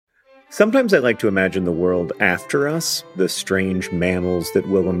Sometimes I like to imagine the world after us, the strange mammals that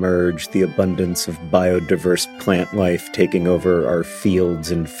will emerge, the abundance of biodiverse plant life taking over our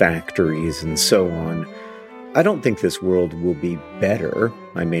fields and factories, and so on. I don't think this world will be better.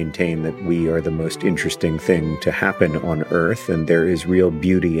 I maintain that we are the most interesting thing to happen on Earth, and there is real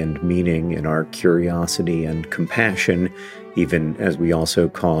beauty and meaning in our curiosity and compassion, even as we also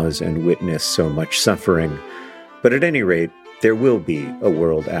cause and witness so much suffering. But at any rate, there will be a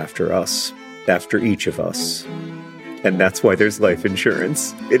world after us, after each of us. And that's why there's life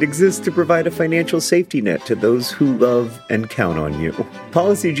insurance. It exists to provide a financial safety net to those who love and count on you.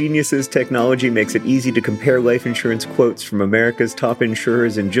 Policy Genius's technology makes it easy to compare life insurance quotes from America's top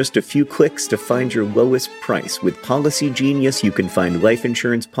insurers in just a few clicks to find your lowest price. With Policy Genius, you can find life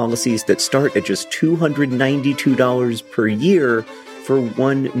insurance policies that start at just $292 per year for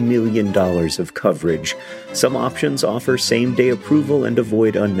 $1 million of coverage. Some options offer same-day approval and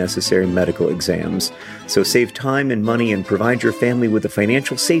avoid unnecessary medical exams. So save time and money and provide your family with a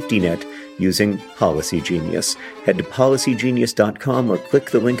financial safety net using Policy Genius. Head to policygenius.com or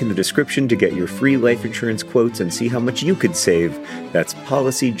click the link in the description to get your free life insurance quotes and see how much you could save. That's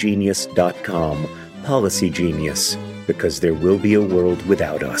policygenius.com. Policy Genius, because there will be a world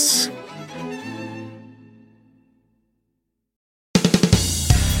without us.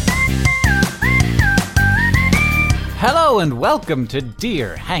 Hello and welcome to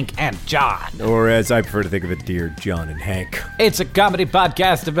Dear Hank and John. Or as I prefer to think of it, Dear John and Hank. It's a comedy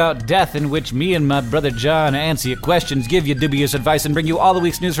podcast about death in which me and my brother John answer your questions, give you dubious advice, and bring you all the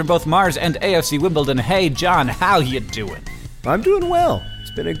week's news from both Mars and AFC Wimbledon. Hey, John, how you doing? I'm doing well.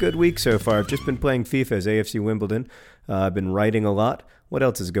 It's been a good week so far. I've just been playing FIFA as AFC Wimbledon. I've been writing a lot. What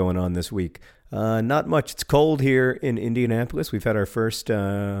else is going on this week? Not much. It's cold here in Indianapolis. We've had our first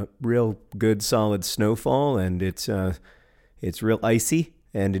real good solid snowfall, and it's real icy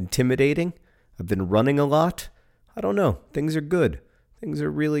and intimidating. I've been running a lot. I don't know. Things are good. Things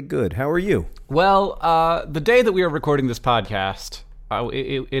are really good. How are you? Well, the day that we are recording this podcast,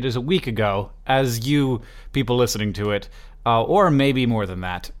 it is a week ago, as you people listening to it, or maybe more than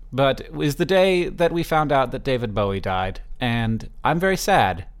that, but it was the day that we found out that David Bowie died, and I'm very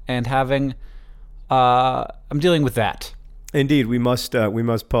sad and I'm dealing with that. Indeed, we must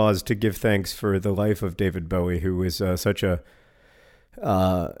pause to give thanks for the life of David Bowie, who is such a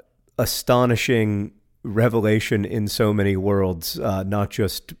astonishing revelation in so many worlds, not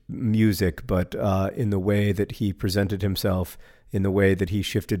just music, but in the way that he presented himself, in the way that he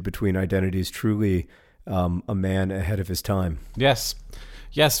shifted between identities. Truly, a man ahead of his time. Yes,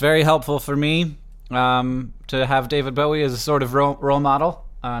 very helpful for me to have David Bowie as a sort of role model.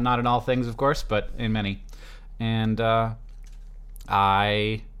 Not in all things, of course, but in many. And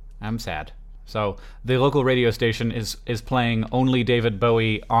I am sad. So the local radio station is playing only David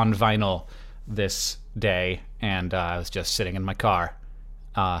Bowie on vinyl this day, and I was just sitting in my car.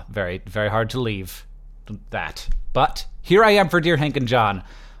 Very, very hard to leave that. But here I am for Dear Hank and John,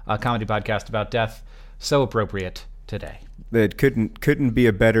 a comedy podcast about death, so appropriate today. It couldn't be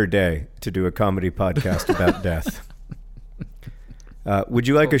a better day to do a comedy podcast about death. Would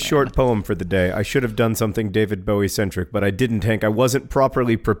you like a short poem for the day? I should have done something David Bowie-centric, but I didn't, Hank. I wasn't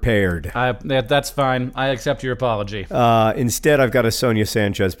properly prepared. That's fine. I accept your apology. Instead, I've got a Sonia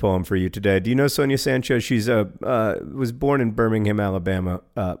Sanchez poem for you today. Do you know Sonia Sanchez? She's was born in Birmingham, Alabama,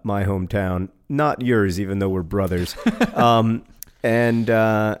 my hometown. Not yours, even though we're brothers.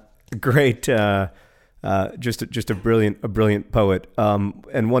 Great... just a brilliant poet,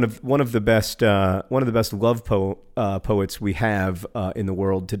 and one of the best love poets we have in the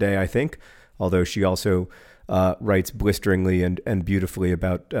world today, I think. Although she also writes blisteringly and beautifully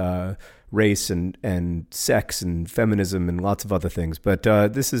about race and sex and feminism and lots of other things. But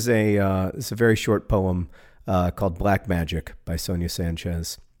this is a very short poem called Black Magic by Sonia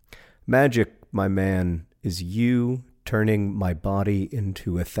Sanchez. Magic, my man, is you turning my body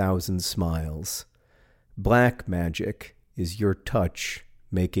into 1,000 smiles. Black magic is your touch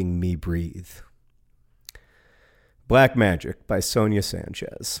making me breathe. Black Magic by Sonia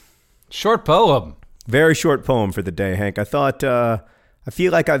Sanchez. Short poem. Very short poem for the day, Hank. I thought, I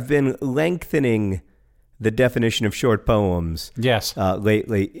feel like I've been lengthening the definition of short poems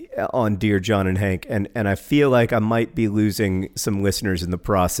lately on Dear John and Hank, and I feel like I might be losing some listeners in the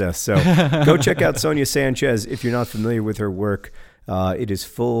process. So go check out Sonia Sanchez if you're not familiar with her work. It is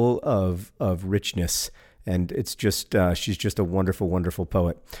full of richness, and it's just she's just a wonderful, wonderful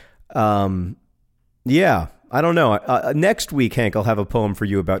poet. Yeah, I don't know. Next week, Hank, I'll have a poem for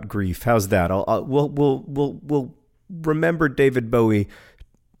you about grief. How's that? We'll remember David Bowie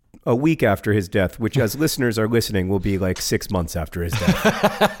a week after his death, which as listeners are listening will be like 6 months after his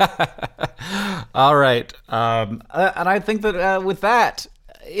death. All right. And I think that with that,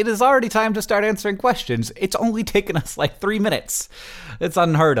 it is already time to start answering questions. It's only taken us like 3 minutes. It's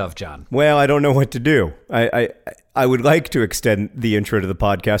unheard of, John. Well, I don't know what to do. I would like to extend the intro to the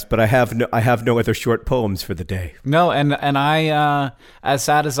podcast, but I have no other short poems for the day. No, and I, as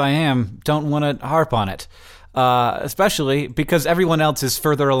sad as I am, don't want to harp on it. Especially because everyone else is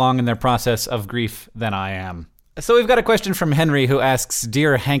further along in their process of grief than I am. So we've got a question from Henry who asks,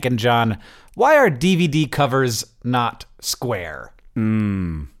 Dear Hank and John, why are DVD covers not square?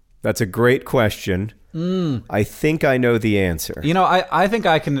 That's a great question. I think I know the answer. You know, I think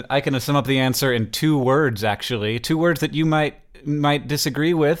I can sum up the answer in 2 words, actually. 2 words that you might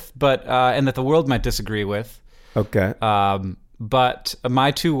disagree with, but and that the world might disagree with. Okay. But my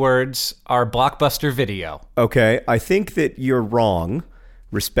 2 words are Blockbuster Video. Okay, I think that you're wrong,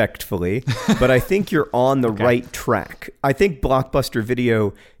 respectfully, but I think you're on the right track. I think Blockbuster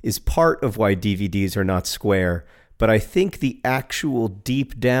Video is part of why DVDs are not square, but I think the actual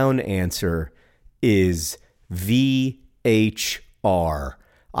deep down answer is VHR.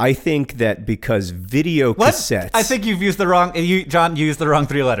 I think that because video cassettes... I think you've used the wrong... John, you used the wrong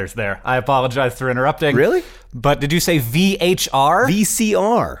 3 letters there. I apologize for interrupting. Really? But did you say VHR?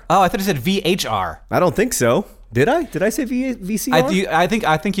 VCR. Oh, I thought you said VHR. I don't think so. Did I? Did I say VCR?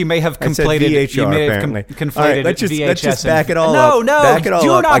 I think you may have conflated. I said VHR, you may have apparently. conflated All right, let's just back it all up. No, back it all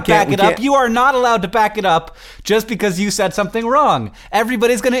do up. not back it up. You are not allowed to back it up just because you said something wrong.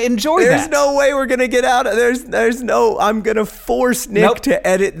 Everybody's going to enjoy that. There's no way we're going to get out of there's no. I'm going to force Nick to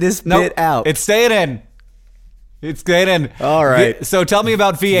edit this bit out. It's staying in. It's staying in. All right. So tell me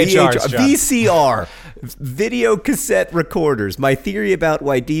about VHRs, VCR. Video cassette recorders. My theory about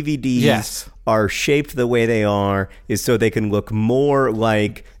why DVDs are shaped the way they are is so they can look more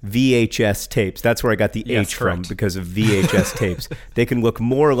like VHS tapes. That's where I got the H from, because of VHS tapes. They can look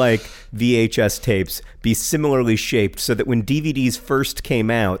more like VHS tapes, be similarly shaped, so that when DVDs first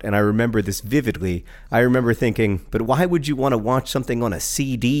came out, and I remember this vividly, I remember thinking, but why would you want to watch something on a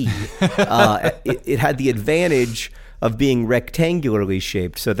CD? It had the advantage of being rectangularly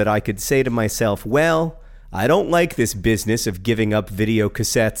shaped so that I could say to myself, well, I don't like this business of giving up video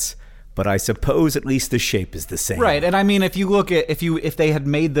cassettes, but I suppose at least the shape is the same. Right, and I mean, if you look at if they had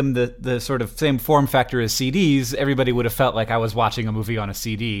made them the sort of same form factor as CDs, everybody would have felt like I was watching a movie on a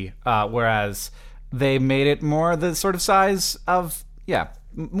CD. Whereas they made it more the sort of size of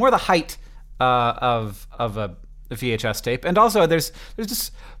more the height of a VHS tape, and also there's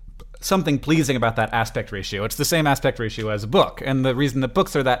just something pleasing about that aspect ratio. It's the same aspect ratio as a book, and the reason that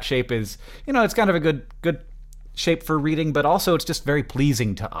books are that shape is, it's kind of a good shape for reading, but also it's just very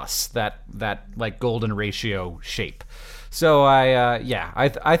pleasing to us, that like golden ratio shape. So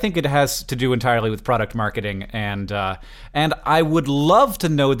I think it has to do entirely with product marketing, and I would love to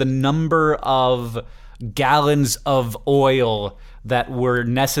know the number of gallons of oil that were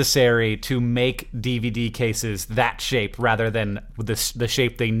necessary to make DVD cases that shape rather than the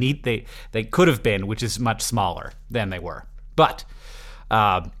shape they could have been, which is much smaller than they were. But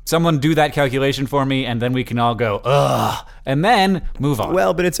someone do that calculation for me, and then we can all go, ugh, and then move on.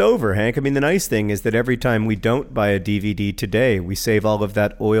 Well, but it's over, Hank. I mean, the nice thing is that every time we don't buy a DVD today, we save all of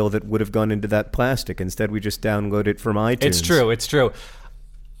that oil that would have gone into that plastic. Instead, we just download it from iTunes. It's true.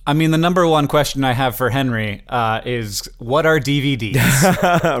 I mean, the number one question I have for Henry is, what are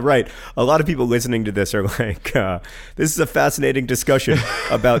DVDs? Right. A lot of people listening to this are like, this is a fascinating discussion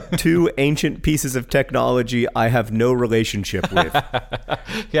about 2 ancient pieces of technology I have no relationship with.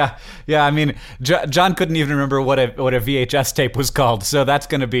 Yeah. I mean, John couldn't even remember what a VHS tape was called, so that's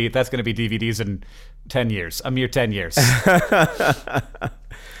gonna be DVDs in 10 years, a mere 10 years.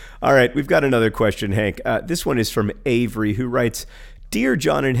 All right, we've got another question, Hank. This one is from Avery, who writes, Dear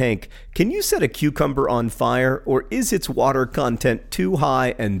John and Hank, can you set a cucumber on fire, or is its water content too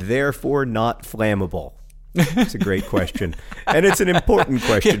high and therefore not flammable? It's a great question. And it's an important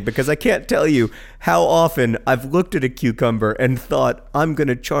question because I can't tell you how often I've looked at a cucumber and thought, I'm going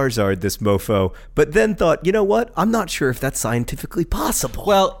to Charizard this mofo, but then thought, you know what? I'm not sure if that's scientifically possible.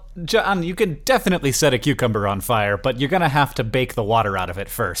 Well, John, you can definitely set a cucumber on fire, but you're going to have to bake the water out of it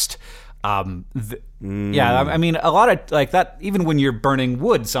first. Yeah, I mean, a lot of like that, even when you're burning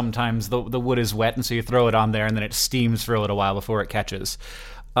wood, sometimes the wood is wet, and so you throw it on there and then it steams for a little while before it catches.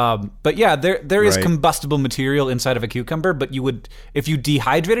 But yeah, there is combustible material inside of a cucumber, but you would, if you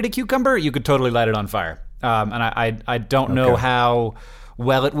dehydrated a cucumber, you could totally light it on fire. And I don't know how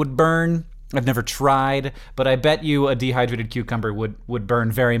well it would burn. I've never tried, but I bet you a dehydrated cucumber would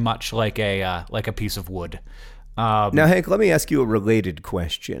burn very much like a piece of wood. Now, Hank, let me ask you a related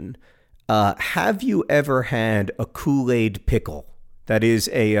question. Have you ever had a Kool-Aid pickle? That is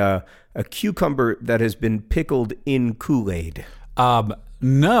a cucumber that has been pickled in Kool-Aid.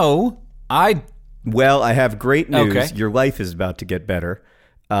 No, Well, I have great news. Okay. Your life is about to get better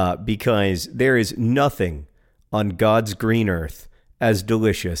because there is nothing on God's green earth as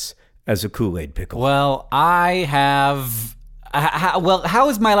delicious as a Kool-Aid pickle. Well, I have. How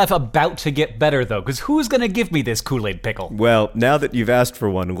is my life about to get better, though? Because who's going to give me this Kool-Aid pickle? Well, now that you've asked for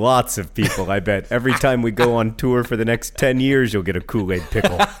one, lots of people, I bet. Every time we go on tour for the next 10 years, you'll get a Kool-Aid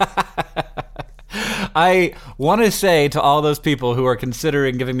pickle. I want to say to all those people who are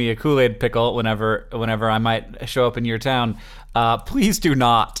considering giving me a Kool-Aid pickle whenever I might show up in your town, please do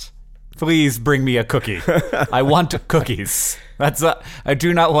not. Please bring me a cookie. I want cookies. I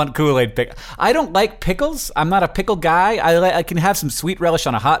do not want Kool-Aid pickle. I don't like pickles. I'm not a pickle guy. I can have some sweet relish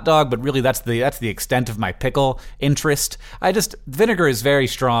on a hot dog, but really that's the extent of my pickle interest. Vinegar is very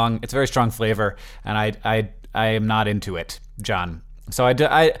strong. It's a very strong flavor, and I am not into it, John. So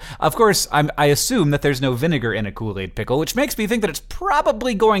of course, I assume that there's no vinegar in a Kool-Aid pickle, which makes me think that it's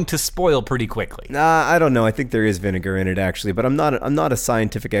probably going to spoil pretty quickly. I don't know. I think there is vinegar in it, actually, but I'm not a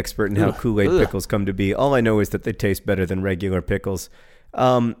scientific expert in how Kool-Aid pickles come to be. All I know is that they taste better than regular pickles.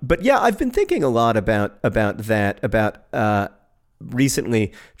 But yeah, I've been thinking a lot about that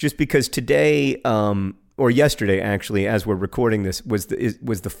recently, just because today, or yesterday, actually, as we're recording this, was the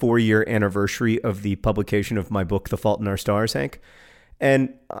 4-year anniversary of the publication of my book, The Fault in Our Stars, Hank.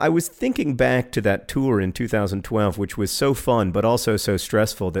 And I was thinking back to that tour in 2012, which was so fun, but also so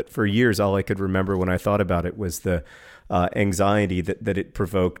stressful that for years, all I could remember when I thought about it was the anxiety that it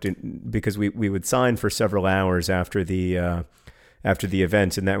provoked, because we would sign for several hours after the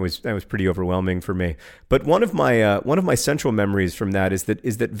events, and that was pretty overwhelming for me. But one of my central memories from that is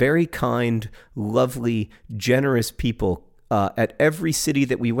that very kind, lovely, generous people. At every city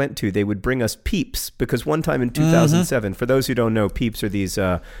that we went to, they would bring us Peeps, because one time in 2007, for those who don't know, Peeps are these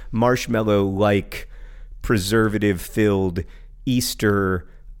marshmallow-like, preservative-filled Easter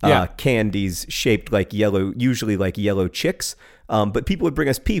candies shaped like usually like yellow chicks. But people would bring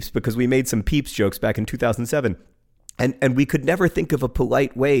us Peeps because we made some Peeps jokes back in 2007. And we could never think of a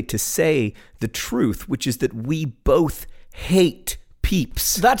polite way to say the truth, which is that we both hate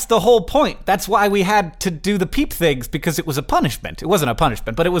Peeps. That's the whole point. That's why we had to do the Peep things, because it was a punishment. It wasn't a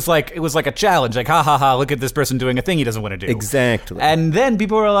punishment, but it was like a challenge. Like, ha ha ha, look at this person doing a thing he doesn't want to do. Exactly. And then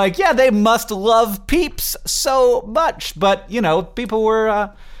people were like, yeah, they must love Peeps so much. But, people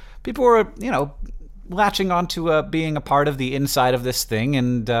were latching onto being a part of the inside of this thing,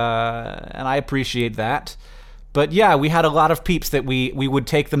 and I appreciate that. But yeah, we had a lot of Peeps that we would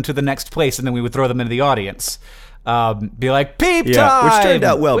take them to the next place, and then we would throw them into the audience. Be like, Peep time! Which turned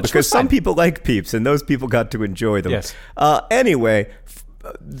out well, because some people like Peeps, and those people got to enjoy them. Yes. Anyway,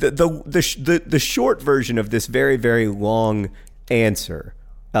 the short version of this very, very long answer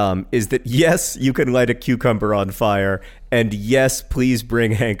is that yes, you can light a cucumber on fire, and yes, please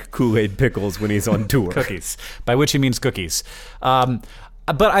bring Hank Kool-Aid pickles when he's on tour. Cookies, by which he means cookies.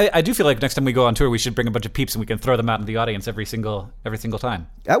 But I do feel like next time we go on tour, we should bring a bunch of Peeps and we can throw them out in the audience every single time.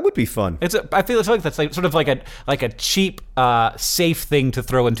 That would be fun. I feel like that's sort of like a cheap, safe thing to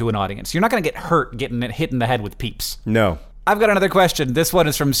throw into an audience. You're not going to get hurt getting hit in the head with Peeps. No. I've got another question. This one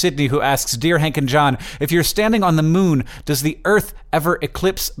is from Sydney, who asks, Dear Hank and John, if you're standing on the moon, does the Earth ever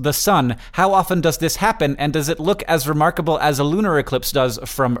eclipse the sun? How often does this happen, and does it look as remarkable as a lunar eclipse does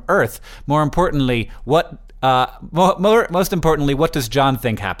from Earth? More importantly, most importantly, what does John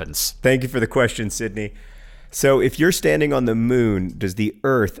think happens? Thank you for the question, Sydney. So if you're standing on the moon, does the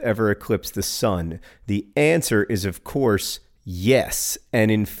Earth ever eclipse the sun? The answer is, of course, yes.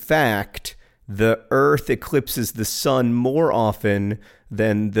 And in fact, the Earth eclipses the sun more often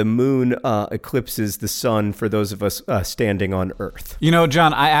than the moon eclipses the sun for those of us standing on Earth.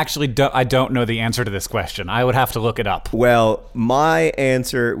 John, I don't know the answer to this question. I would have to look it up. Well, my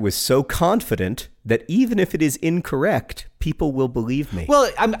answer was so confident that even if it is incorrect, people will believe me. Well,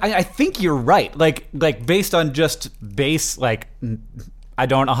 I think you're right. Like based on I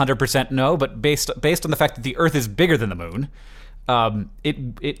don't 100% know, but based on the fact that the Earth is bigger than the moon,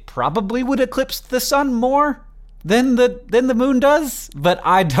 it probably would eclipse the sun more than the moon does, but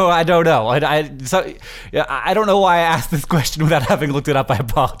I don't know. I don't know why I asked this question without having looked it up. I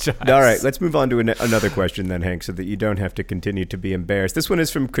apologize. All right, let's move on to another question then, Hank, so that you don't have to continue to be embarrassed. This one is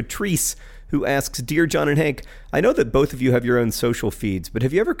from Catrice, who asks, Dear John and Hank, I know that both of you have your own social feeds, but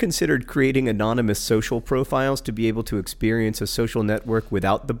have you ever considered creating anonymous social profiles to be able to experience a social network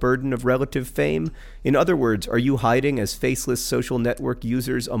without the burden of relative fame? In other words, are you hiding as faceless social network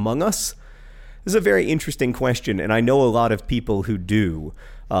users among us? is a very interesting question, and I know a lot of people who do.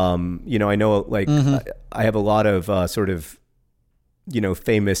 I know I have a lot of sort of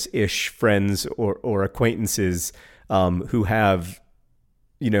famous-ish friends or acquaintances who have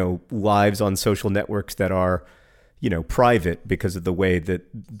lives on social networks that are private because of the way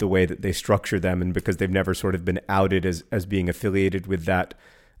that they structure them, and because they've never sort of been outed as being affiliated with that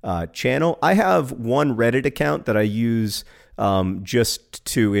channel. I have one Reddit account that I use just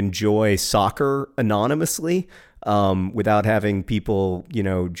to enjoy soccer anonymously, without having people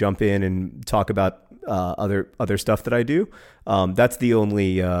jump in and talk about other stuff that I do. That's the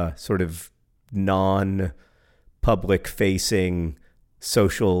only sort of non-public facing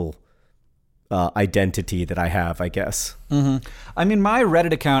social identity that I have, I guess. Mm-hmm. I mean, my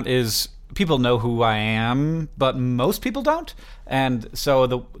Reddit account is, people know who I am, but most people don't. And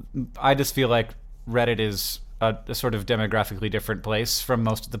so I just feel like Reddit is a sort of demographically different place from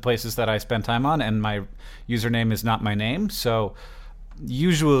most of the places that I spend time on, and my username is not my name. So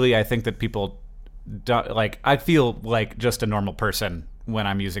usually I think that people don't, I feel like just a normal person when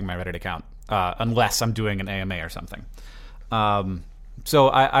I'm using my Reddit account, unless I'm doing an AMA or something. So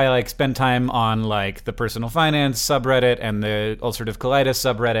I spend time on the personal finance subreddit and the ulcerative colitis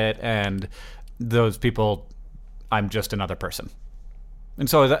subreddit, and those people, I'm just another person. And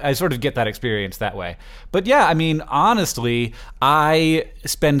so I sort of get that experience that way. But yeah, I mean, honestly, I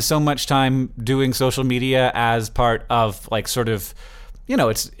spend so much time doing social media as part of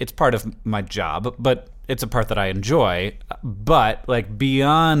it's part of my job, but it's a part that I enjoy. But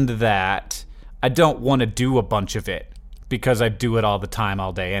beyond that, I don't want to do a bunch of it, because I do it all the time,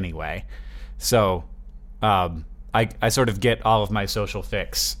 all day anyway. So I sort of get all of my social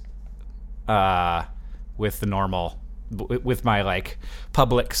fix with my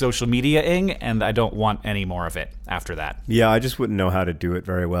public social media-ing, and I don't want any more of it after that. Yeah, I just wouldn't know how to do it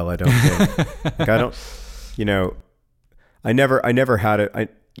very well, I don't think. I never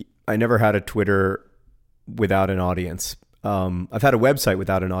had a Twitter without an audience. I've had a website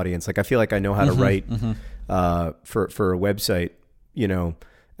without an audience. I feel like I know how to write for a website,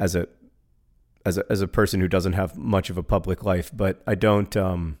 as a person who doesn't have much of a public life, but I don't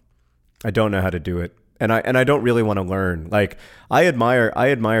know how to do it. And I don't really want to learn. I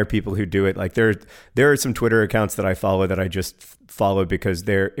admire people who do it. There are some Twitter accounts that I follow that I just follow because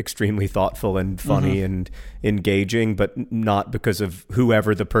they're extremely thoughtful and funny and engaging, but not because of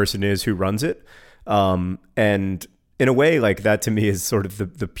whoever the person is who runs it. And in a way, that to me is sort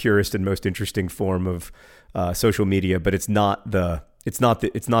of the purest and most interesting form of social media, but it's not the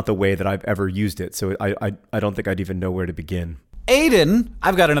way that I've ever used it. So I don't think I'd even know where to begin. Aiden,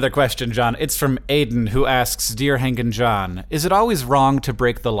 I've got another question, John. It's from Aiden, who asks, Dear Hank and John, is it always wrong to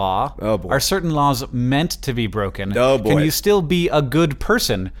break the law? Oh, boy. Are certain laws meant to be broken? Oh, boy. Can you still be a good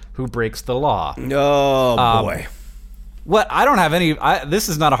person who breaks the law? Oh, boy. What? I don't have any... this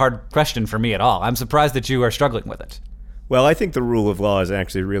is not a hard question for me at all. I'm surprised that you are struggling with it. Well, I think the rule of law is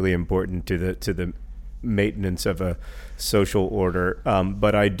actually really important to the maintenance of a social order.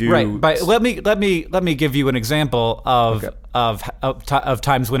 But I do... Right, but let me give you an example of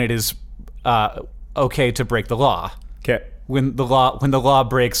times when it is okay to break the law. Okay. When the law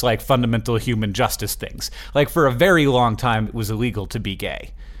breaks fundamental human justice things. For a very long time, it was illegal to be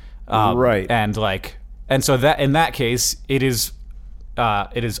gay. Right. And so that in that case, it is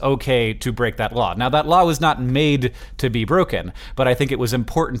okay to break that law. Now, that law was not made to be broken, but I think it was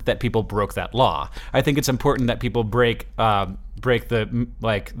important that people broke that law. I think it's important that people break the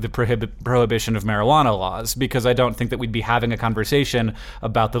prohibition of marijuana laws, because I don't think that we'd be having a conversation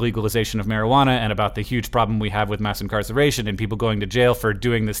about the legalization of marijuana and about the huge problem we have with mass incarceration and people going to jail for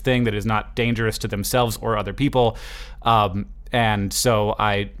doing this thing that is not dangerous to themselves or other people. And so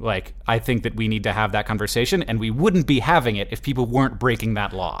I think that we need to have that conversation, and we wouldn't be having it if people weren't breaking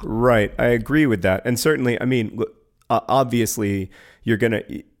that law. Right. I agree with that. And certainly, I mean, obviously,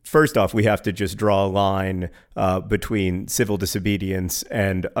 first off, we have to just draw a line between civil disobedience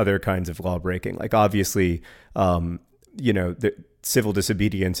and other kinds of law breaking. Obviously, the civil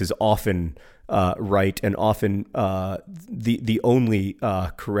disobedience is often right and often the only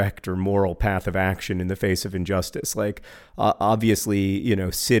correct or moral path of action in the face of injustice.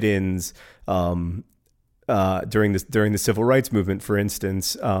 Obviously, sit-ins during the civil rights movement, for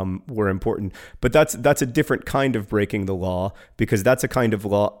instance, were important. But that's a different kind of breaking the law, because that's a kind of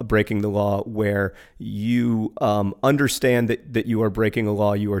breaking the law where you understand that you are breaking a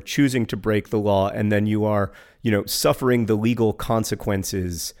law, you are choosing to break the law, and then you are suffering the legal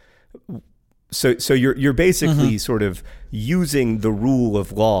consequences. So you're basically sort of using the rule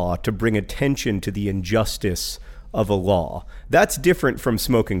of law to bring attention to the injustice of a law. That's different from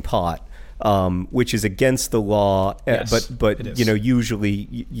smoking pot. which is against the law. Yes, but it is.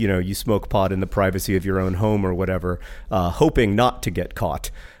 Usually, you smoke pot in the privacy of your own home or whatever, hoping not to get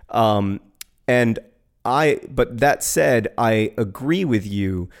caught. But that said, I agree with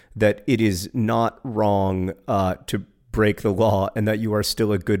you that it is not wrong to break the law and that you are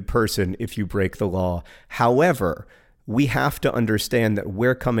still a good person if you break the law. However, we have to understand that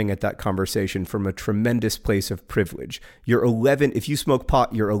we're coming at that conversation from a tremendous place of privilege. If you smoke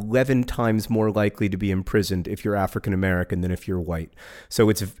pot, you're 11 times more likely to be imprisoned if you're African American than if you're white. So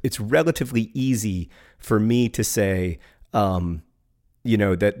it's relatively easy for me to say, that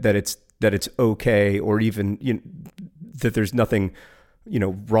it's okay, or even that there's nothing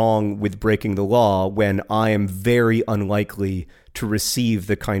wrong with breaking the law when I am very unlikely to receive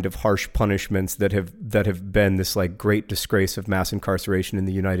the kind of harsh punishments that have been this like great disgrace of mass incarceration in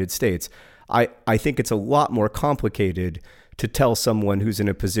the United States. I think it's a lot more complicated to tell someone who's in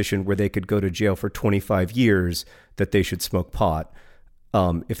a position where they could go to jail for 25 years that they should smoke pot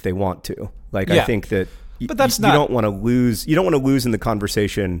if they want to. I think that but that's you don't want to lose. You don't want to lose in the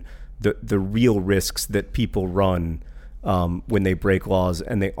conversation the real risks that people run when they break laws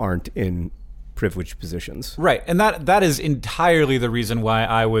and they aren't in privileged positions. Right. And that is entirely the reason why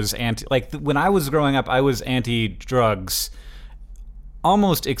I was when I was growing up, I was anti-drugs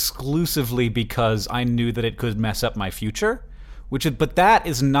almost exclusively because I knew that it could mess up my future, but that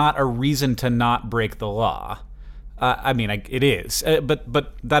is not a reason to not break the law. It is,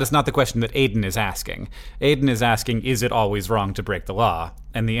 but that is not the question that Aiden is asking. Aiden is asking, is it always wrong to break the law?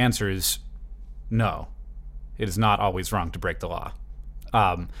 And the answer is no. It is not always wrong to break the law.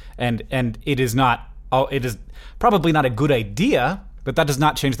 And it is probably not a good idea, but that does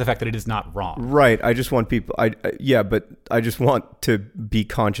not change the fact that it is not wrong. Right. I just want people, but I just want to be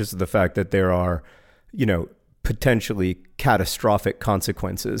conscious of the fact that there are, potentially catastrophic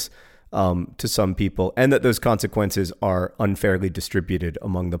consequences to some people, and that those consequences are unfairly distributed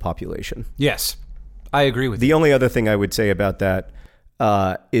among the population. Yes, I agree with you. The only other thing I would say about that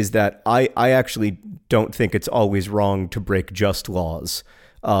is that I actually don't think it's always wrong to break just laws.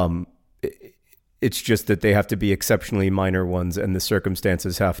 It's just that they have to be exceptionally minor ones, and the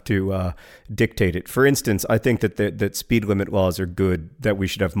circumstances have to dictate it. For instance, I think that speed limit laws are good, that we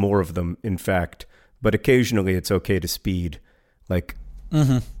should have more of them, in fact. But occasionally it's okay to speed. If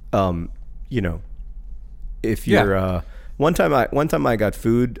you're one time I got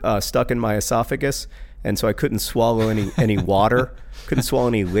food stuck in my esophagus, and so I couldn't swallow any water, couldn't swallow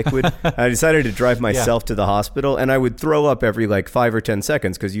any liquid. I decided to drive myself to the hospital, and I would throw up every 5 or 10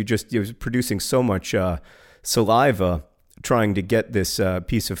 seconds because you was producing so much saliva trying to get this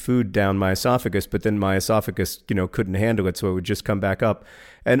piece of food down my esophagus, but then my esophagus couldn't handle it, so it would just come back up.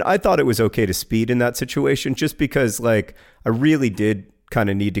 And I thought it was okay to speed in that situation, just because I really did kind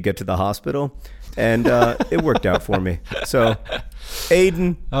of need to get to the hospital, and it worked out for me. So,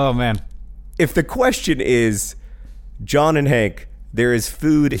 Aiden, oh man, if the question is, John and Hank, there is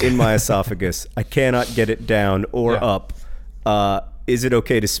food in my esophagus, I cannot get it down or up, is it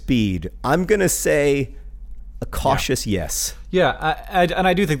okay to speed? I'm gonna say a cautious yes. Yeah, and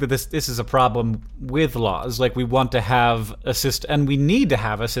I do think that this is a problem with laws. We want to have a system, and we need to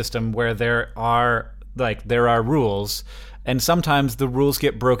have a system where there are rules. And sometimes the rules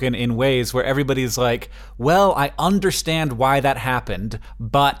get broken in ways where everybody's like, well, I understand why that happened,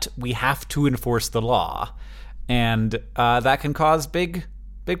 but we have to enforce the law. And that can cause big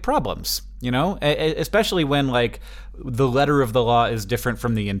problems, especially when the letter of the law is different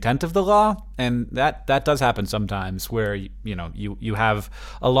from the intent of the law. And that does happen sometimes, where you have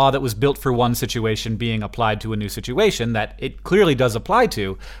a law that was built for one situation being applied to a new situation that it clearly does apply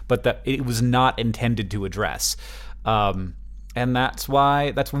to, but that it was not intended to address. And that's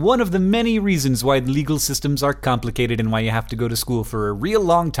one of the many reasons why legal systems are complicated and why you have to go to school for a real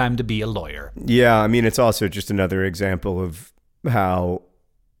long time to be a lawyer. Yeah, it's also just another example of how,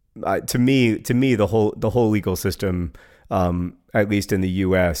 to me, the whole legal system, at least in the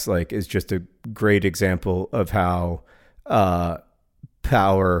U.S., is just a great example of how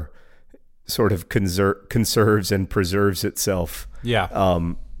power sort of conserves and preserves itself. Yeah.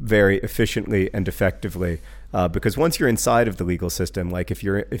 Very efficiently and effectively. Because once you're inside of the legal system, if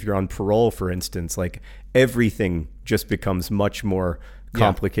you're on parole, for instance, everything just becomes much more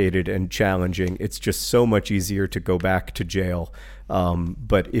complicated and challenging. It's just so much easier to go back to jail.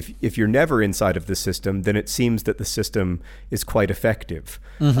 But if you're never inside of the system, then it seems that the system is quite effective.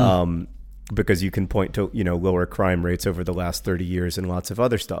 Mm-hmm. Because you can point to lower crime rates over the last 30 years and lots of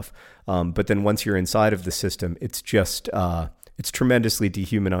other stuff. But then once you're inside of the system, it's just it's tremendously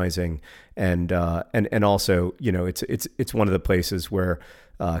dehumanizing, and also, you know, it's one of the places where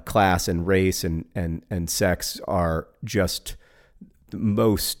class and race and sex are just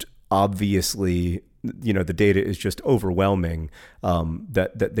most obviously, you know, the data is just overwhelming,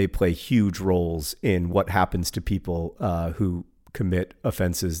 that they play huge roles in what happens to people who commit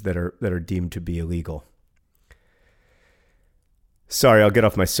offenses that are deemed to be illegal. Sorry, I'll get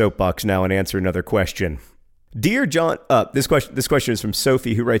off my soapbox now and answer another question. Dear John, this question is from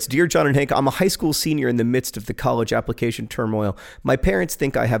Sophie, who writes, Dear John and Hank, I'm a high school senior in the midst of the college application turmoil. My parents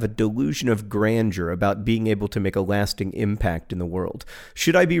think I have a delusion of grandeur about being able to make a lasting impact in the world.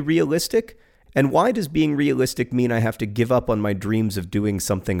 Should I be realistic? And why does being realistic mean I have to give up on my dreams of doing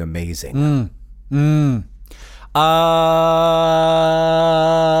something amazing?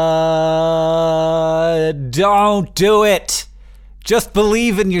 Don't do it. Just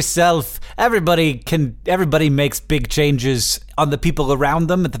believe in yourself. Everybody makes big changes on the people around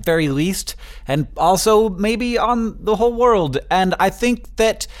them at the very least, and also maybe on the whole world. And I think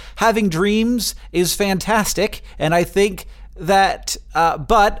that having dreams is fantastic, and I think that,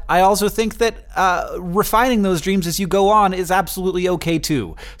 but I also think that refining those dreams as you go on is absolutely okay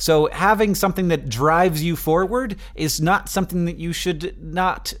too. So having something that drives you forward is not something that you should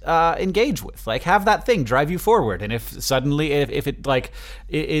not engage with. Like, have that thing drive you forward, and if suddenly if it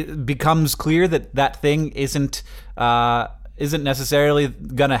becomes clear that thing isn't necessarily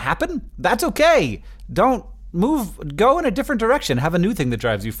gonna happen, that's okay. Don't go in a different direction. Have a new thing that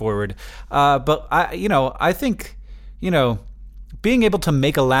drives you forward. But I think, being able to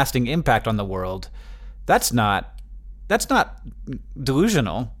make a lasting impact on the world, that's not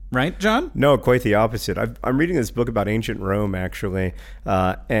delusional, right, John? No, quite the opposite. I'm reading this book about ancient Rome, actually,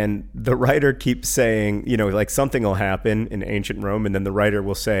 and the writer keeps saying, like something will happen in ancient Rome, and then the writer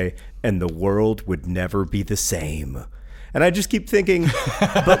will say, and the world would never be the same. And I just keep thinking,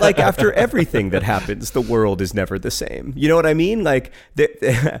 but like after everything that happens, the world is never the same. You know what I mean? Like,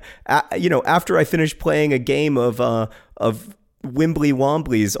 after I finish playing a game of Wimbly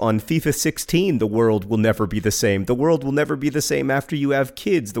Womblies on FIFA 16, the world will never be the same. The world will never be the same after you have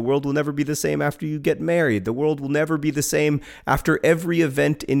kids. The world will never be the same after you get married. The world will never be the same after every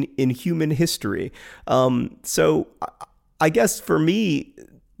event in human history. So I guess for me,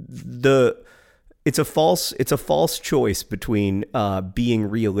 it's a false choice between being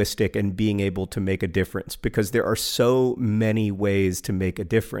realistic and being able to make a difference, because there are so many ways to make a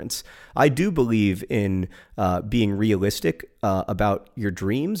difference. I do believe in being realistic about your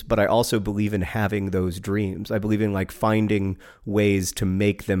dreams, but I also believe in having those dreams. I believe in like finding ways to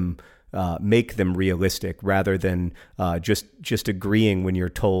make them realistic, rather than just agreeing when you're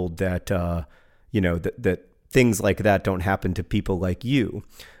told that that things like that don't happen to people like you.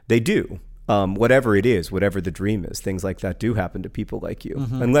 They do. Whatever it is, whatever the dream is, things like that do happen to people like you.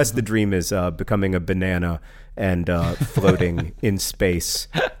 Mm-hmm, unless the dream is becoming a banana and floating in space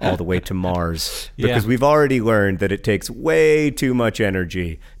all the way to Mars. Because we've already learned that it takes way too much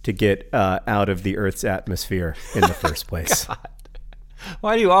energy to get out of the Earth's atmosphere in the first place. God.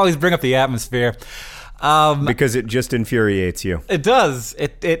 Why do you always bring up the atmosphere? Because it just infuriates you. It does.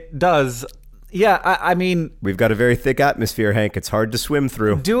 It does. Yeah, I mean, we've got a very thick atmosphere, Hank. It's hard to swim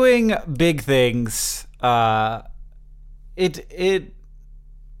through. Doing big things, I think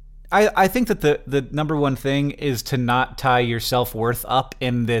that the number one thing is to not tie your self-worth up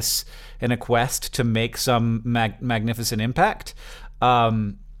in a quest to make some magnificent impact.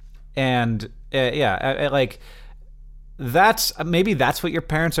 That's what your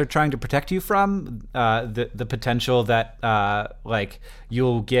parents are trying to protect you from, the potential that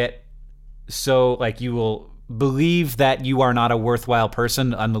you'll get. So, you will believe that you are not a worthwhile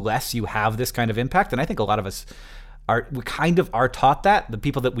person unless you have this kind of impact. And I think a lot of us are taught that. The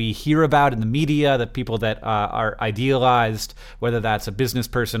people that we hear about in the media, the people that are idealized, whether that's a business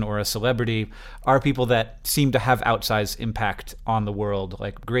person or a celebrity, are people that seem to have outsized impact on the world,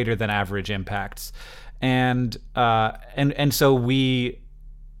 like greater than average impacts. And so we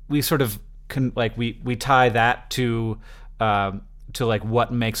sort of we tie that to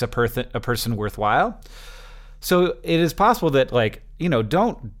what makes a person worthwhile. So it is possible that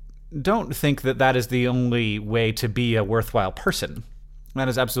don't think that is the only way to be a worthwhile person. That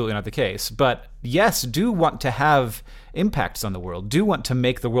is absolutely not the case. But yes, do want to have impacts on the world, do want to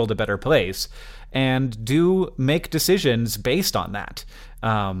make the world a better place, and do make decisions based on that.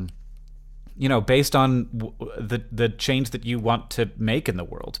 Based on the change that you want to make in the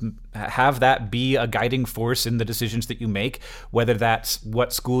world. Have that be a guiding force in the decisions that you make, whether that's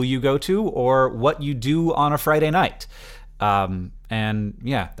what school you go to or what you do on a Friday night. And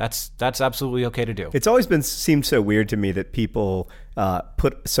yeah, that's absolutely okay to do. It's always seemed so weird to me that people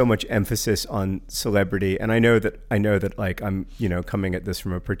put so much emphasis on celebrity, and I know that like I'm coming at this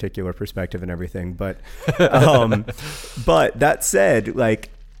from a particular perspective and everything, but but that said, like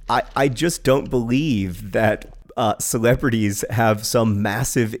I just don't believe that celebrities have some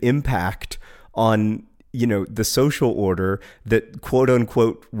massive impact on the social order that quote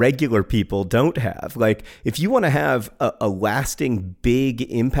unquote regular people don't have. Like, if you want to have a lasting big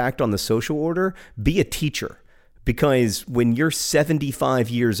impact on the social order, be a teacher. Because when you're 75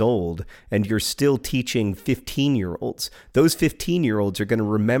 years old and you're still teaching 15-year-olds, those 15-year-olds are going to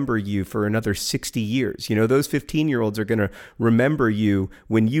remember you for another 60 years. Those 15-year-olds are going to remember you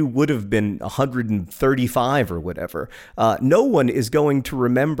when you would have been 135 or whatever. No one is going to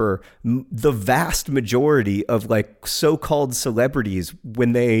remember the vast majority of like so-called celebrities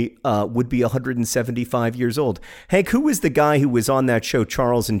when they would be 175 years old. Hank, who was the guy who was on that show,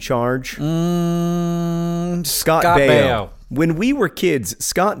 Charles in Charge? Scott Baio. When we were kids,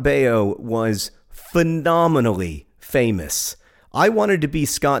 Scott Baio was phenomenally famous. I wanted to be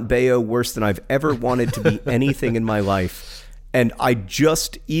Scott Baio worse than I've ever wanted to be anything in my life. And I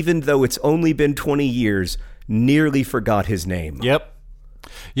just, even though it's only been 20 years, nearly forgot his name. Yep.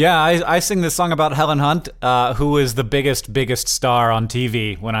 Yeah, I sing this song about Helen Hunt, who was the biggest star on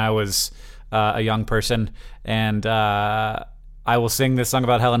TV when I was a young person. And I will sing this song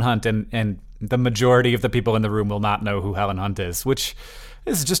about Helen Hunt, and the majority of the people in the room will not know who Helen Hunt is, which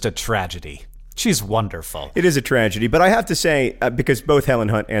is just a tragedy. She's wonderful. It is a tragedy, but I have to say, because both Helen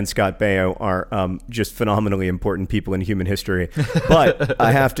Hunt and Scott Baio are just phenomenally important people in human history, but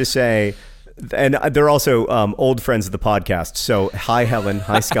I have to say, and they're also old friends of the podcast. So hi, Helen.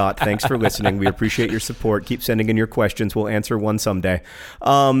 Hi, Scott. Thanks for listening. We appreciate your support. Keep sending in your questions. We'll answer one someday.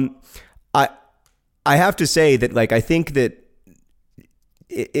 I have to say that, like, I think that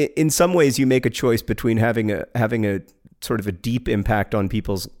in some ways you make a choice between having a sort of a deep impact on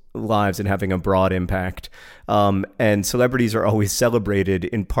people's lives and having a broad impact. And celebrities are always celebrated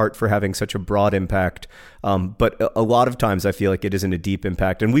in part for having such a broad impact. But a lot of times I feel like it isn't a deep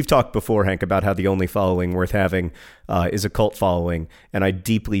impact. And we've talked before, Hank, about how the only following worth having is a cult following. And I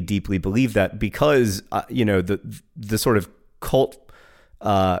deeply, deeply believe that because, the sort of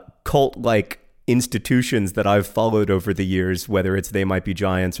cult-like institutions that I've followed over the years, whether it's They Might Be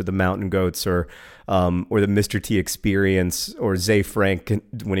Giants or the Mountain Goats or the Mr. T Experience or Zay Frank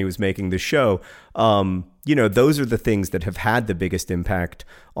when he was making the show, those are the things that have had the biggest impact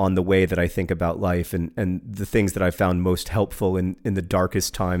on the way that I think about life and the things that I found most helpful in the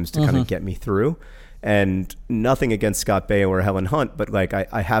darkest times to kind of get me through. And nothing against Scott Baio or Helen Hunt, but like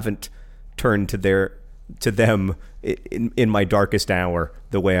I haven't turned to them in my darkest hour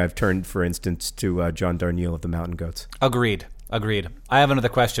the way I've turned, for instance, to John Darnielle of the Mountain Goats. Agreed. I have another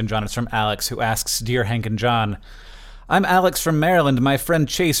question, John. It's from Alex, who asks, Dear Hank and John, I'm Alex from Maryland. My friend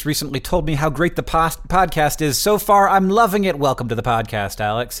Chase recently told me how great the podcast is. So far, I'm loving it. Welcome to the podcast,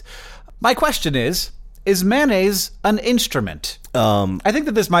 Alex. My question is mayonnaise an instrument? I think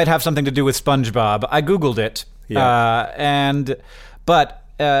that this might have something to do with SpongeBob. I Googled it. Yeah. But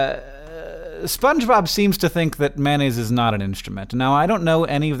SpongeBob seems to think that mayonnaise is not an instrument. Now, I don't know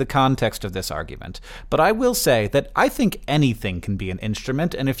any of the context of this argument, but I will say that I think anything can be an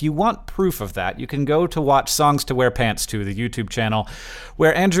instrument, and if you want proof of that, you can go to watch Songs to Wear Pants To, the YouTube channel,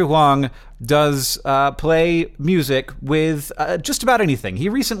 where Andrew Huang does play music with just about anything. He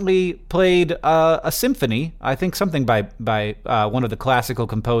recently played a symphony, I think something by one of the classical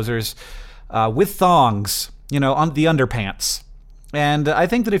composers, with thongs, on the underpants. And I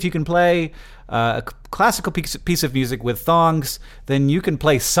think that if you can play a classical piece of music with thongs, then you can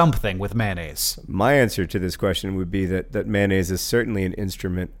play something with mayonnaise. My answer to this question would be that mayonnaise is certainly an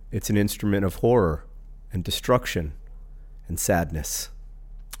instrument. It's an instrument of horror and destruction and sadness.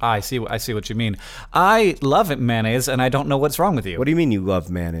 I see what you mean. I love mayonnaise, and I don't know what's wrong with you. What do you mean you love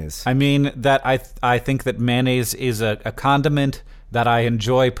mayonnaise? I mean that I think that mayonnaise is a condiment that I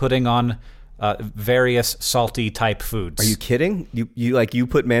enjoy putting on various salty type foods. Are you kidding? You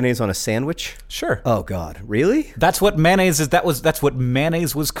put mayonnaise on a sandwich? Sure. Oh God, really? That's what mayonnaise is. That's what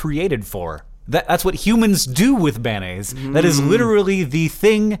mayonnaise was created for. That's what humans do with mayonnaise. That is literally the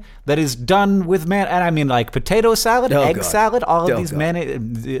thing that is done with mayonnaise. And I mean, like potato salad, egg salad, all of these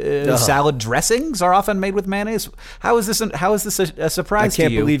mayonnaise salad dressings are often made with mayonnaise. How is this a surprise to you? I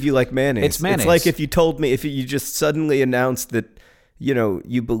can't believe you like mayonnaise. It's mayonnaise. It's like if you told me, if you just suddenly announced that,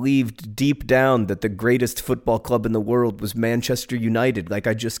 you believed deep down that the greatest football club in the world was Manchester United. Like,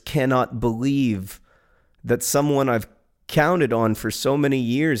 I just cannot believe that someone I've counted on for so many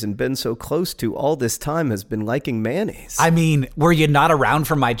years and been so close to all this time has been liking mayonnaise. I mean, were you not around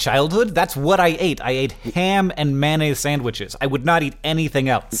for my childhood? That's what I ate. I ate ham and mayonnaise sandwiches. I would not eat anything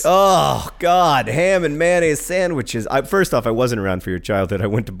else. Oh, God, ham and mayonnaise sandwiches. First off, I wasn't around for your childhood. I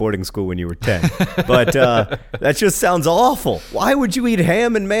went to boarding school when you were 10. But that just sounds awful. Why would you eat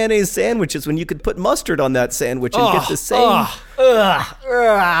ham and mayonnaise sandwiches when you could put mustard on that sandwich and get the same... What?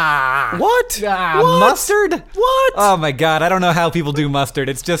 What? Mustard? What? Oh my God! I don't know how people do mustard.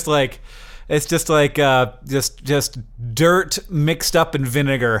 It's just like dirt mixed up in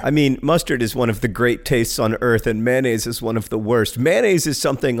vinegar. I mean, mustard is one of the great tastes on earth, and mayonnaise is one of the worst. Mayonnaise is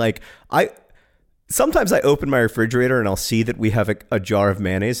something like sometimes I open my refrigerator and I'll see that we have a jar of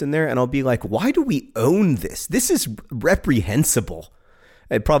mayonnaise in there, and I'll be like, why do we own this? This is reprehensible.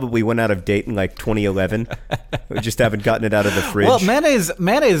 It probably went out of date in like 2011. We just haven't gotten it out of the fridge. Well, mayonnaise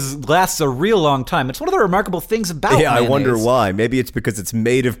lasts a real long time. It's one of the remarkable things about mayonnaise. I wonder why. Maybe it's because it's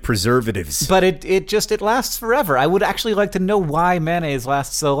made of preservatives. But it lasts forever. I would actually like to know why mayonnaise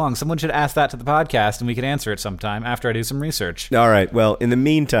lasts so long. Someone should ask that to the podcast, and we can answer it sometime after I do some research. All right. Well, in the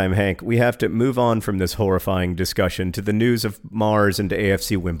meantime, Hank, we have to move on from this horrifying discussion to the news of Mars and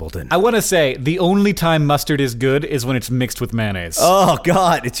AFC Wimbledon. I want to say the only time mustard is good is when it's mixed with mayonnaise. Oh, God.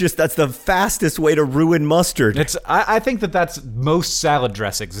 That's the fastest way to ruin mustard. I think that's most salad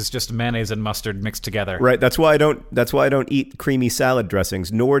dressings. It's just mayonnaise and mustard mixed together. Right. That's why I don't eat creamy salad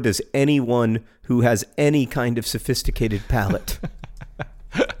dressings, nor does anyone who has any kind of sophisticated palate.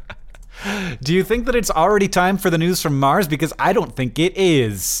 Do you think that it's already time for the news from Mars? Because I don't think it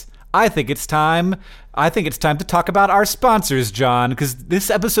is. I think it's time to talk about our sponsors, John, because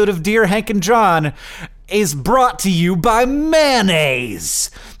this episode of Dear Hank and John is brought to you by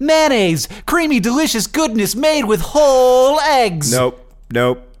mayonnaise. Mayonnaise, creamy, delicious goodness made with whole eggs. Nope.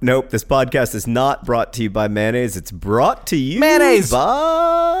 This podcast is not brought to you by mayonnaise. It's brought to you by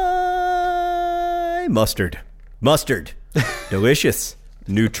mustard. Mustard. Delicious.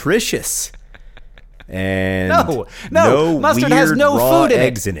 Nutritious. And no mustard weird has no raw food in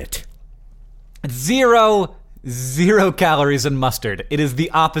eggs in it. Zero calories in mustard. It is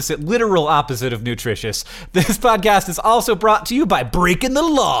the literal opposite of nutritious. This podcast is also brought to you by Breaking the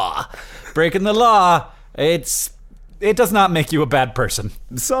Law. Breaking the Law, it does not make you a bad person.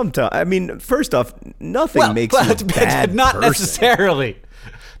 Sometimes. I mean, first off, nothing makes you a bad person. Necessarily.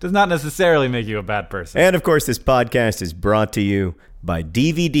 Does not necessarily make you a bad person. And of course, this podcast is brought to you by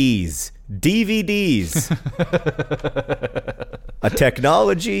DVDs. A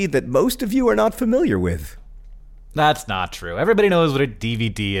technology that most of you are not familiar with. That's not true. Everybody knows what a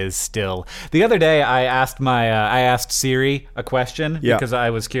DVD is still. The other day, I asked Siri a question because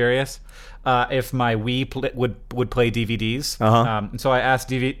I was curious if my Wii would play DVDs. So I asked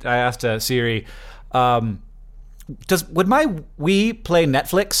Siri, would my Wii play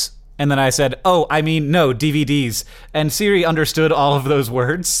Netflix? And then I said, no, DVDs. And Siri understood all of those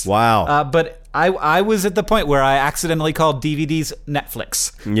words. Wow. But I was at the point where I accidentally called DVDs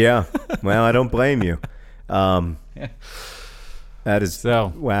Netflix. Yeah. Well, I don't blame you. That is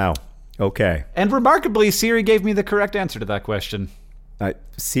so. Wow. Okay. And remarkably, Siri gave me the correct answer to that question.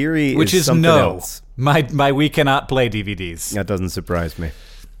 Siri, which is something no. else. My Wii cannot play DVDs. That doesn't surprise me.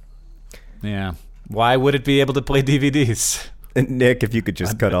 Yeah. Why would it be able to play DVDs? Nick, if you could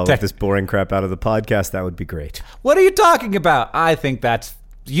just cut all of this boring crap out of the podcast, that would be great. What are you talking about? I think that's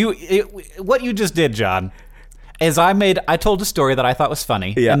what you just did, John. Is I told a story that I thought was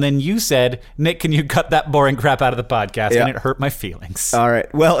funny, and then you said, Nick, can you cut that boring crap out of the podcast? And it hurt my feelings. All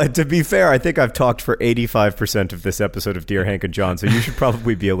right. Well, to be fair, I think I've talked for 85% of this episode of Dear Hank and John, so you should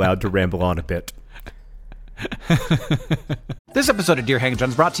probably be allowed to ramble on a bit. This episode of Dear Hank and John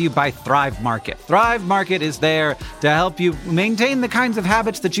is brought to you by Thrive Market. Thrive Market is there to help you maintain the kinds of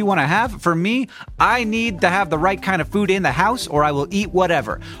habits that you want to have. For me, I need to have the right kind of food in the house or I will eat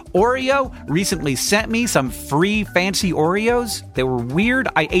whatever. Oreo recently sent me some free fancy Oreos. They were weird.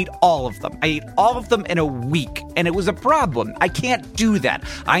 I ate all of them. I ate all of them in a week, and it was a problem. I can't do that.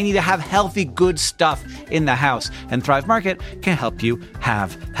 I need to have healthy, good stuff in the house, and Thrive Market can help you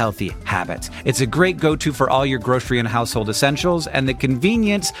have healthy habits. It's a great go-to for all your grocery and household essentials, and the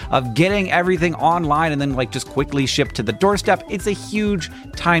convenience of getting everything online and then just quickly shipped to the doorstep. It's a huge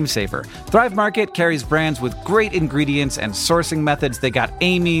time saver. Thrive Market carries brands with great ingredients and sourcing methods. They got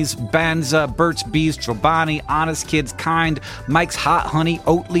Amy's, Banza, Burt's Bees, Chobani, Honest Kids, Kind, Mike's Hot Honey,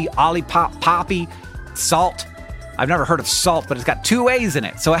 Oatly, Olipop, Poppy, Salt. I've never heard of salt, but it's got 2 A's in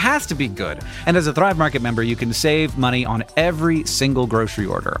it, so it has to be good. And as a Thrive Market member, you can save money on every single grocery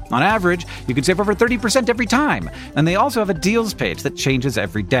order. On average, you can save over 30% every time. And they also have a deals page that changes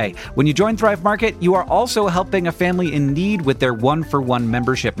every day. When you join Thrive Market, you are also helping a family in need with their 1-for-1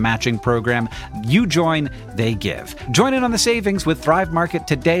 membership matching program. You join, they give. Join in on the savings with Thrive Market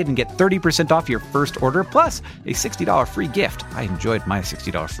today and get 30% off your first order, plus a $60 free gift. I enjoyed my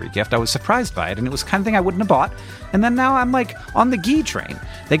 $60 free gift. I was surprised by it, and it was the kind of thing I wouldn't have bought. And then now I'm like on the ghee train.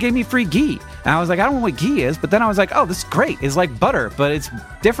 They gave me free ghee. And I was like, I don't know what ghee is, but then I was like, oh, this is great. It's like butter, but it's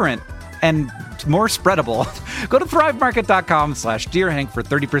different and more spreadable. Go to thrivemarket.com/DearHank for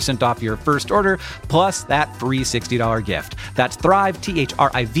 30% off your first order, plus that free $60 gift. That's Thrive,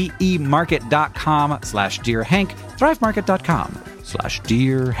 THRIVE market.com/DearHank,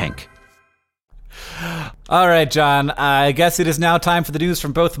 thrivemarket.com/DearHank. All right, John, I guess it is now time for the news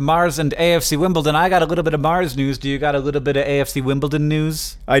from both Mars and AFC Wimbledon. I got a little bit of Mars news. Do you got a little bit of AFC Wimbledon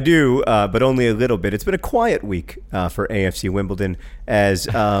news? I do, but only a little bit. It's been a quiet week for AFC Wimbledon as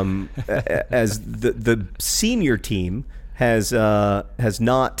as the senior team has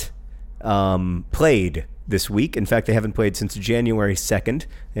not played this week. In fact, they haven't played since January 2nd.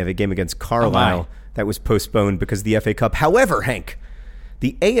 They have a game against Carlisle that was postponed because of the FA Cup. However, Hank,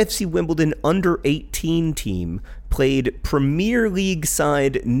 the AFC Wimbledon under-18 team played Premier League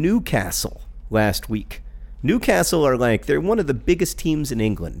side Newcastle last week. Newcastle they're one of the biggest teams in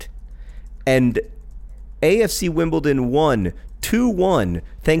England. And AFC Wimbledon won 2-1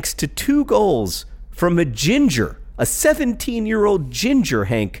 thanks to 2 goals from a 17-year-old ginger,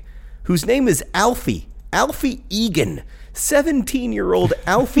 Hank, whose name is Alfie Egan. 17-year-old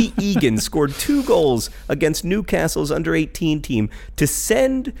Alfie Egan scored 2 goals against Newcastle's under-18 team to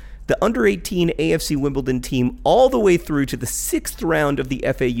send the under-18 AFC Wimbledon team all the way through to the 6th round of the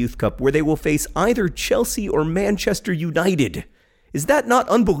FA Youth Cup, where they will face either Chelsea or Manchester United. Is that not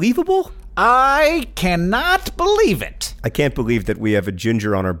unbelievable? I cannot believe it. I can't believe that we have a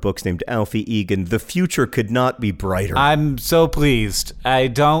ginger on our books named Alfie Egan. The future could not be brighter. I'm so pleased. I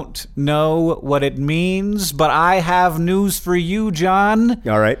don't know what it means, but I have news for you, John.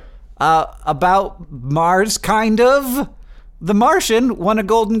 All right. About Mars, kind of. The Martian won a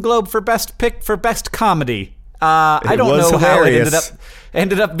Golden Globe for Best Comedy. I don't know hilarious. how it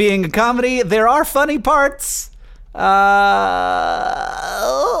ended up being a comedy. There are funny parts.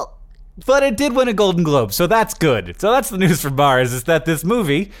 But it did win a Golden Globe, so that's good. So that's the news for Mars, is that this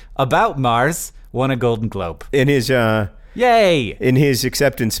movie about Mars won a Golden Globe. In his Yay! In his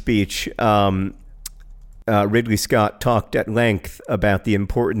acceptance speech, Ridley Scott talked at length about the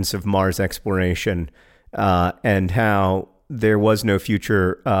importance of Mars exploration and how there was no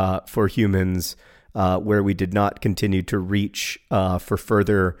future for humans where we did not continue to reach for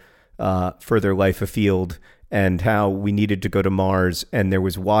further life afield, and how we needed to go to Mars, and there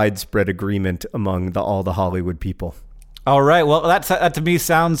was widespread agreement among all the Hollywood people. All right, well, that to me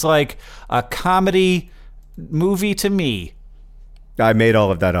sounds like a comedy movie to me. I made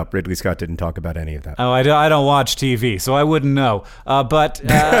all of that up. Ridley Scott didn't talk about any of that. Oh, I don't watch TV, so I wouldn't know. But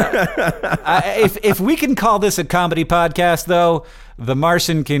if we can call this a comedy podcast, though, The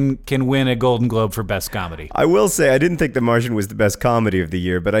Martian can win a Golden Globe for Best Comedy. I will say I didn't think The Martian was the best comedy of the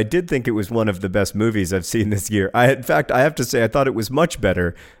year, but I did think it was one of the best movies I've seen this year. In fact, I have to say I thought it was much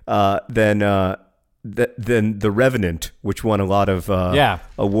better than The Revenant, which won a lot of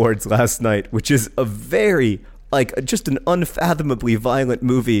awards last night, which is a very... just an unfathomably violent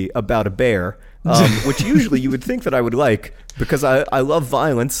movie about a bear, which usually you would think that I would like because I love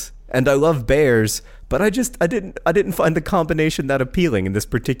violence and I love bears, but I didn't find the combination that appealing in this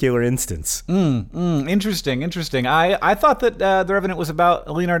particular instance. Interesting. I thought that The Revenant was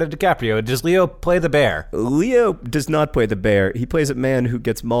about Leonardo DiCaprio. Does Leo play the bear? Leo does not play the bear. He plays a man who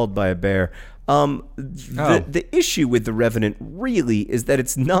gets mauled by a bear. The issue with The Revenant really is that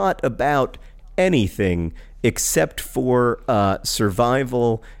it's not about anything except for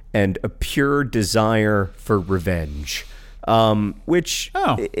survival and a pure desire for revenge, which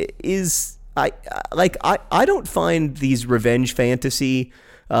is I don't find these revenge fantasy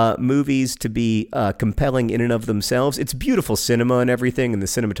movies to be compelling in and of themselves. It's beautiful cinema and everything, and the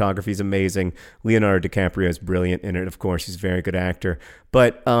cinematography is amazing. Leonardo DiCaprio is brilliant in it. Of course, he's a very good actor,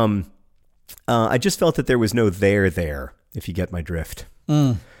 but I just felt that there was no there, if you get my drift.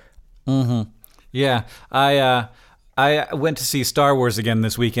 Mm-hmm. Yeah, I I went to see Star Wars again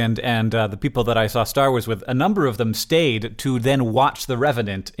this weekend, and the people that I saw Star Wars with, a number of them stayed to then watch The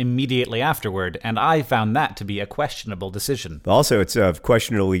Revenant immediately afterward, and I found that to be a questionable decision. Also, it's of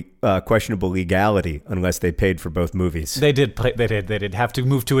questionable legality unless they paid for both movies. They did have to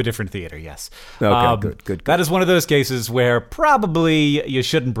move to a different theater, yes. Okay, good. That is one of those cases where probably you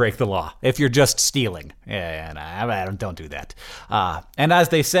shouldn't break the law if you're just stealing. Yeah, don't do that. And as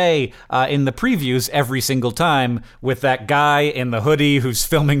they say in the previews every single time, with that guy in the hoodie who's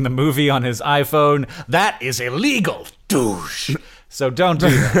filming the movie on his iPhone, that is illegal, douche. So don't do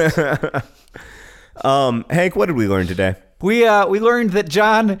that. Hank, what did we learn today? We learned that,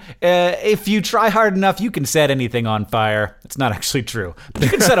 John, if you try hard enough, you can set anything on fire. It's not actually true, but you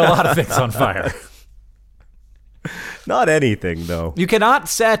can set a lot of things on fire. Not anything, though. You cannot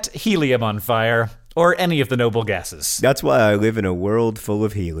set helium on fire or any of the noble gases. That's why I live in a world full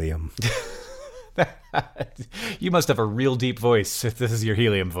of helium. You must have a real deep voice if this is your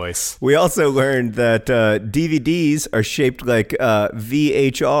helium voice. We also learned that DVDs are shaped like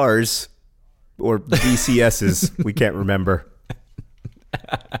VHRs or VCSs. We can't remember.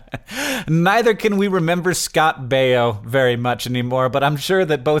 Neither can we remember Scott Baio very much anymore, but I'm sure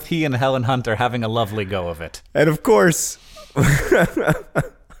that both he and Helen Hunt are having a lovely go of it. And of course,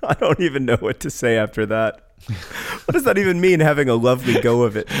 I don't even know what to say after that. What does that even mean, having a lovely go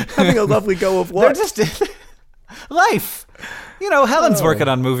of it? Having a lovely go of what? They're just life. You know, Helen's working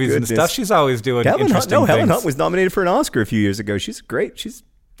on movies and stuff. She's always doing interesting things. Helen Hunt was nominated for an Oscar a few years ago. She's great. She's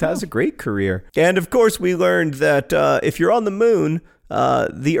has a great career. And of course, we learned that if you're on the moon,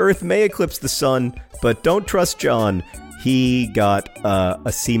 the Earth may eclipse the sun, but don't trust John. He got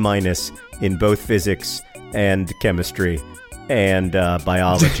a C- in both physics and chemistry and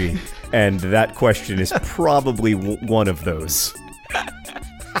biology. And that question is probably one of those.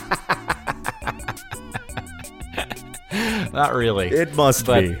 Not really. It must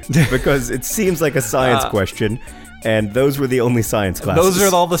be, because it seems like a science question, and those were the only science classes.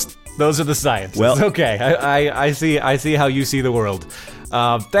 Those are the sciences. Well, okay, I see how you see the world.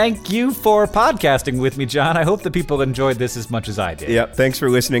 Thank you for podcasting with me, John. I hope the people enjoyed this as much as I did. Yep. Thanks for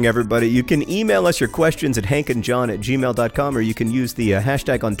listening, everybody. You can email us your questions at hankandjohn@gmail.com, or you can use the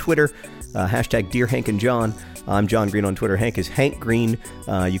hashtag on Twitter, hashtag Dear Hank and John. I'm John Green on Twitter. Hank is Hank Green.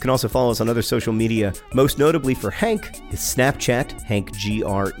 You can also follow us on other social media. Most notably for Hank is Snapchat, Hank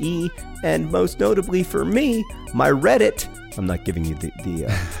GRE, and most notably for me, my Reddit. I'm not giving you the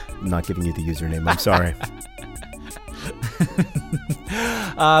username. I'm sorry.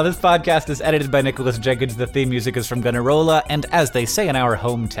 This podcast is edited by Nicholas Jenkins. The theme music is from Gunnarolla, and as they say in our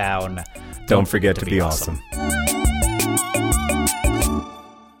hometown, don't forget to be awesome.